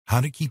How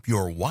to keep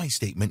your why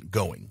statement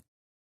going.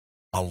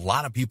 A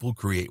lot of people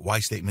create why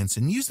statements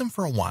and use them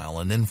for a while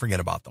and then forget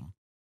about them.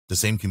 The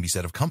same can be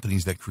said of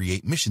companies that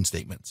create mission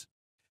statements.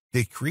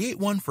 They create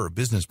one for a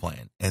business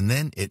plan, and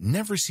then it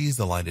never sees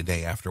the light of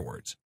day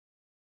afterwards.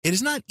 It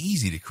is not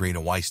easy to create a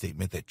why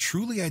statement that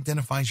truly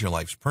identifies your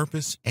life's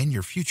purpose and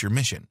your future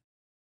mission.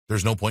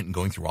 There's no point in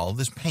going through all of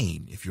this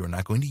pain if you are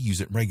not going to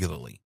use it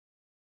regularly.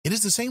 It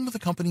is the same with a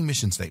company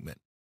mission statement.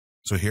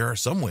 So here are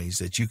some ways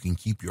that you can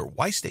keep your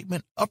why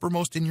statement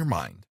uppermost in your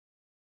mind.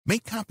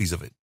 Make copies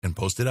of it and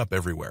post it up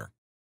everywhere.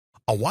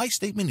 A why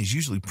statement is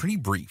usually pretty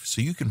brief, so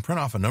you can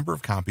print off a number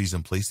of copies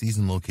and place these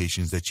in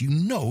locations that you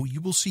know you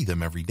will see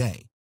them every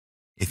day.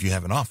 If you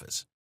have an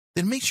office,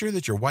 then make sure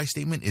that your why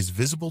statement is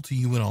visible to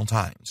you at all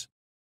times.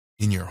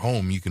 In your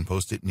home, you can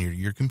post it near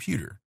your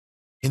computer,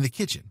 in the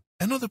kitchen,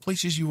 and other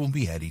places you will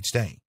be at each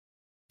day.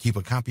 Keep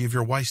a copy of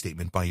your why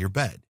statement by your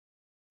bed.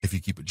 If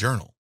you keep a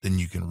journal, then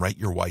you can write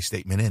your why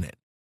statement in it.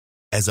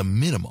 As a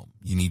minimum,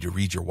 you need to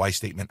read your why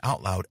statement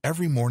out loud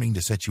every morning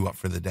to set you up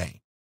for the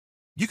day.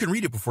 You can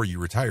read it before you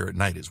retire at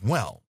night as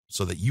well,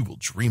 so that you will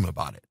dream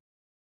about it.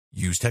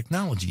 Use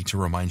technology to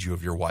remind you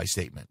of your why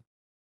statement.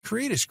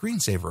 Create a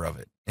screensaver of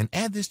it and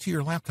add this to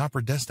your laptop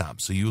or desktop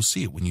so you'll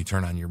see it when you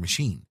turn on your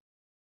machine.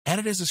 Add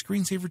it as a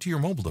screensaver to your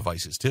mobile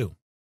devices too.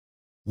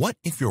 What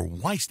if your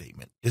why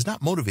statement is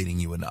not motivating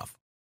you enough?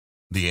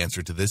 The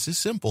answer to this is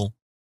simple.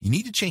 You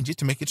need to change it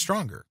to make it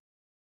stronger.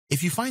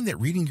 If you find that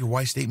reading your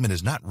why statement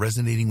is not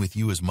resonating with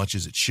you as much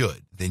as it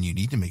should, then you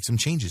need to make some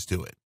changes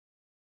to it.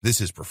 This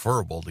is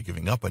preferable to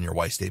giving up on your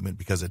why statement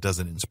because it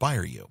doesn't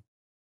inspire you.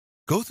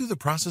 Go through the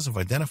process of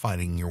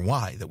identifying your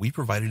why that we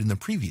provided in the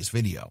previous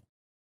video.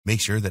 Make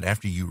sure that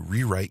after you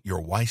rewrite your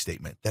why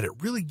statement that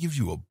it really gives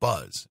you a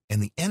buzz and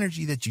the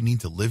energy that you need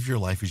to live your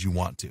life as you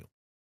want to.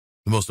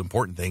 The most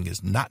important thing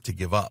is not to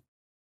give up.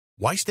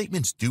 Why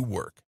statements do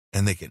work,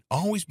 and they can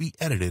always be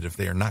edited if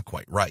they are not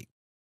quite right.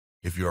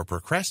 If you are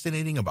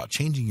procrastinating about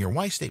changing your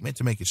why statement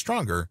to make it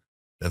stronger,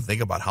 then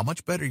think about how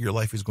much better your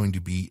life is going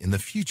to be in the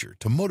future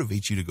to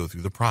motivate you to go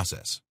through the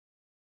process.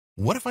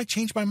 What if I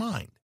change my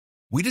mind?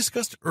 We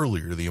discussed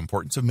earlier the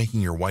importance of making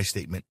your why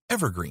statement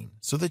evergreen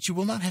so that you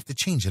will not have to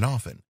change it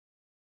often.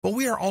 But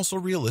we are also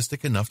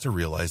realistic enough to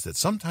realize that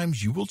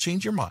sometimes you will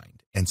change your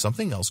mind and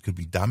something else could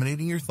be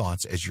dominating your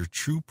thoughts as your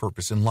true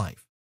purpose in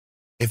life.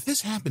 If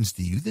this happens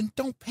to you, then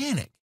don't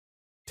panic.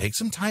 Take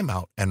some time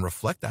out and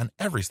reflect on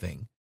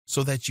everything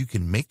so that you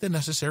can make the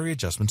necessary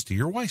adjustments to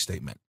your why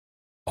statement.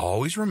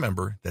 Always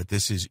remember that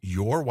this is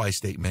your why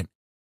statement,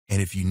 and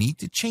if you need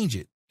to change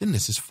it, then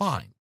this is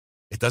fine.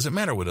 It doesn't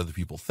matter what other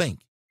people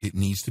think. It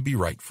needs to be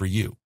right for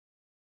you.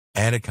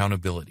 Add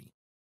accountability.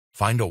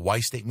 Find a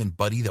why statement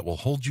buddy that will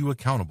hold you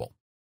accountable.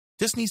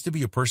 This needs to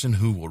be a person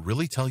who will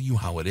really tell you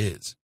how it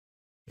is.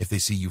 If they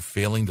see you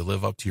failing to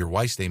live up to your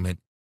why statement,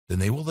 then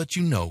they will let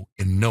you know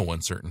in no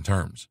uncertain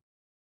terms.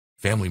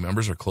 Family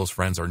members or close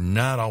friends are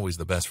not always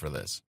the best for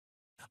this.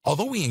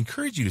 Although we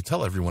encourage you to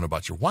tell everyone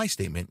about your why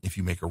statement, if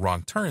you make a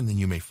wrong turn, then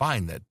you may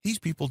find that these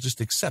people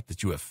just accept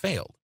that you have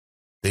failed.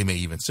 They may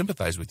even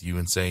sympathize with you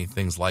and say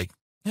things like,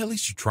 "At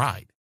least you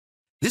tried."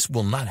 This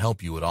will not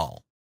help you at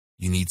all.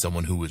 You need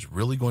someone who is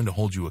really going to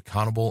hold you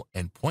accountable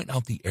and point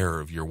out the error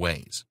of your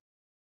ways.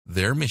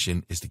 Their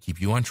mission is to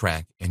keep you on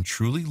track and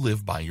truly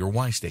live by your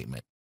why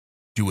statement.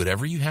 Do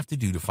whatever you have to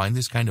do to find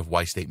this kind of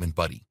why statement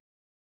buddy.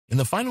 In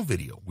the final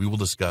video, we will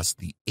discuss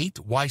the 8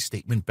 why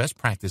statement best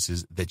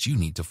practices that you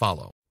need to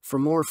follow. For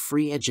more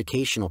free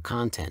educational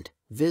content,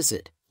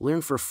 visit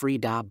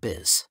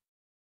learnforfree.biz.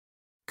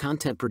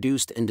 Content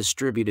produced and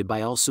distributed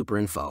by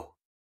AllSuperInfo.